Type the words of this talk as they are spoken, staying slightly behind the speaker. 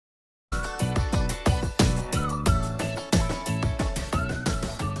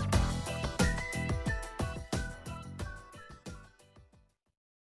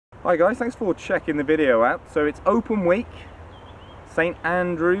Hi guys, thanks for checking the video out. So it's open week, St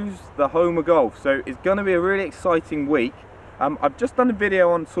Andrews, the home of golf. So it's going to be a really exciting week. I've just done a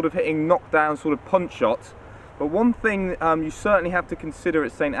video on sort of hitting knockdown sort of punch shots, but one thing you certainly have to consider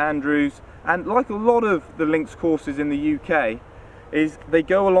at St Andrews, and like a lot of the links courses in the UK, is they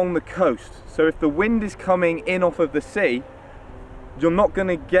go along the coast. So if the wind is coming in off of the sea, you're not going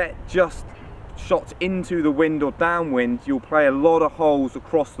to get just shots into the wind or downwind. You'll play a lot of holes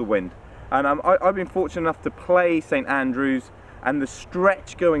across the wind. And I've been fortunate enough to play St Andrews, and the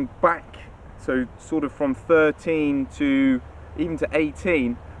stretch going back, so sort of from 13 to even to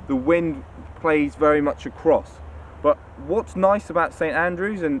 18, the wind plays very much across. But what's nice about St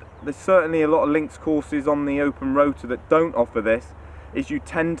Andrews, and there's certainly a lot of links courses on the open rotor that don't offer this, is you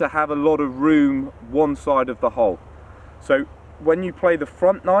tend to have a lot of room one side of the hole. So when you play the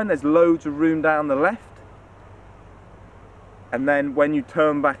front nine, there's loads of room down the left, and then when you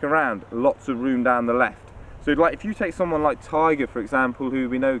turn back around, lots of room down the left. So like if you take someone like Tiger, for example, who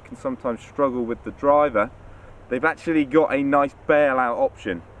we know can sometimes struggle with the driver, they've actually got a nice bailout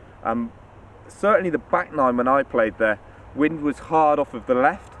option. Certainly the back nine, when I played there, wind was hard off of the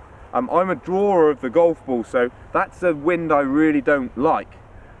left. I'm a drawer of the golf ball, so that's a wind I really don't like.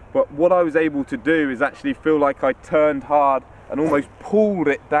 But what I was able to do is actually feel like I turned hard and almost pulled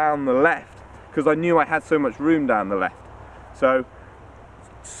it down the left, because I knew I had so much room down the left. So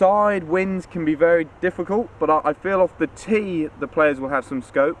side winds can be very difficult, but I feel off the tee the players will have some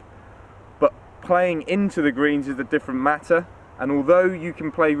scope. But playing into the greens is a different matter, and although you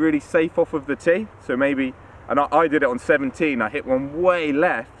can play really safe off of the tee, so maybe, and I did it on 17, I hit one way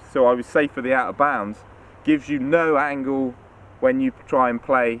left, so I was safe for the out of bounds, gives you no angle when you try and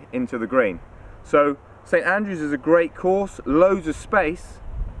play into the green. So St Andrews is a great course, loads of space,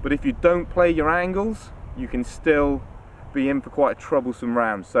 but if you don't play your angles, you can still be in for quite a troublesome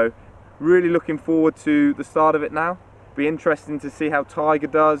round. So really looking forward to the start of it now. Be interesting to see how Tiger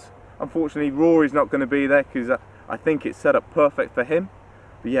does. Unfortunately Rory's not going to be there, because I think it's set up perfect for him.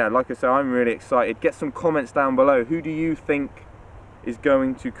 But yeah, like I say, I'm really excited. Get some comments down below. Who do you think is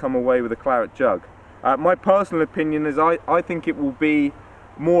going to come away with a claret jug? My personal opinion is I think it will be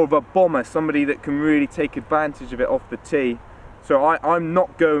more of a bomber, somebody that can really take advantage of it off the tee. So I'm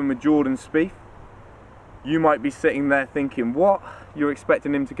not going with Jordan Spieth. You might be sitting there thinking, what? You're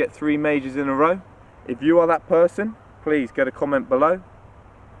expecting him to get 3 majors in a row? If you are that person, please get a comment below.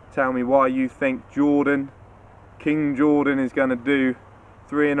 Tell me why you think Jordan, King Jordan, is going to do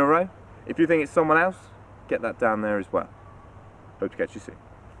 3 in a row. If you think it's someone else, get that down there as well. Hope to catch you soon.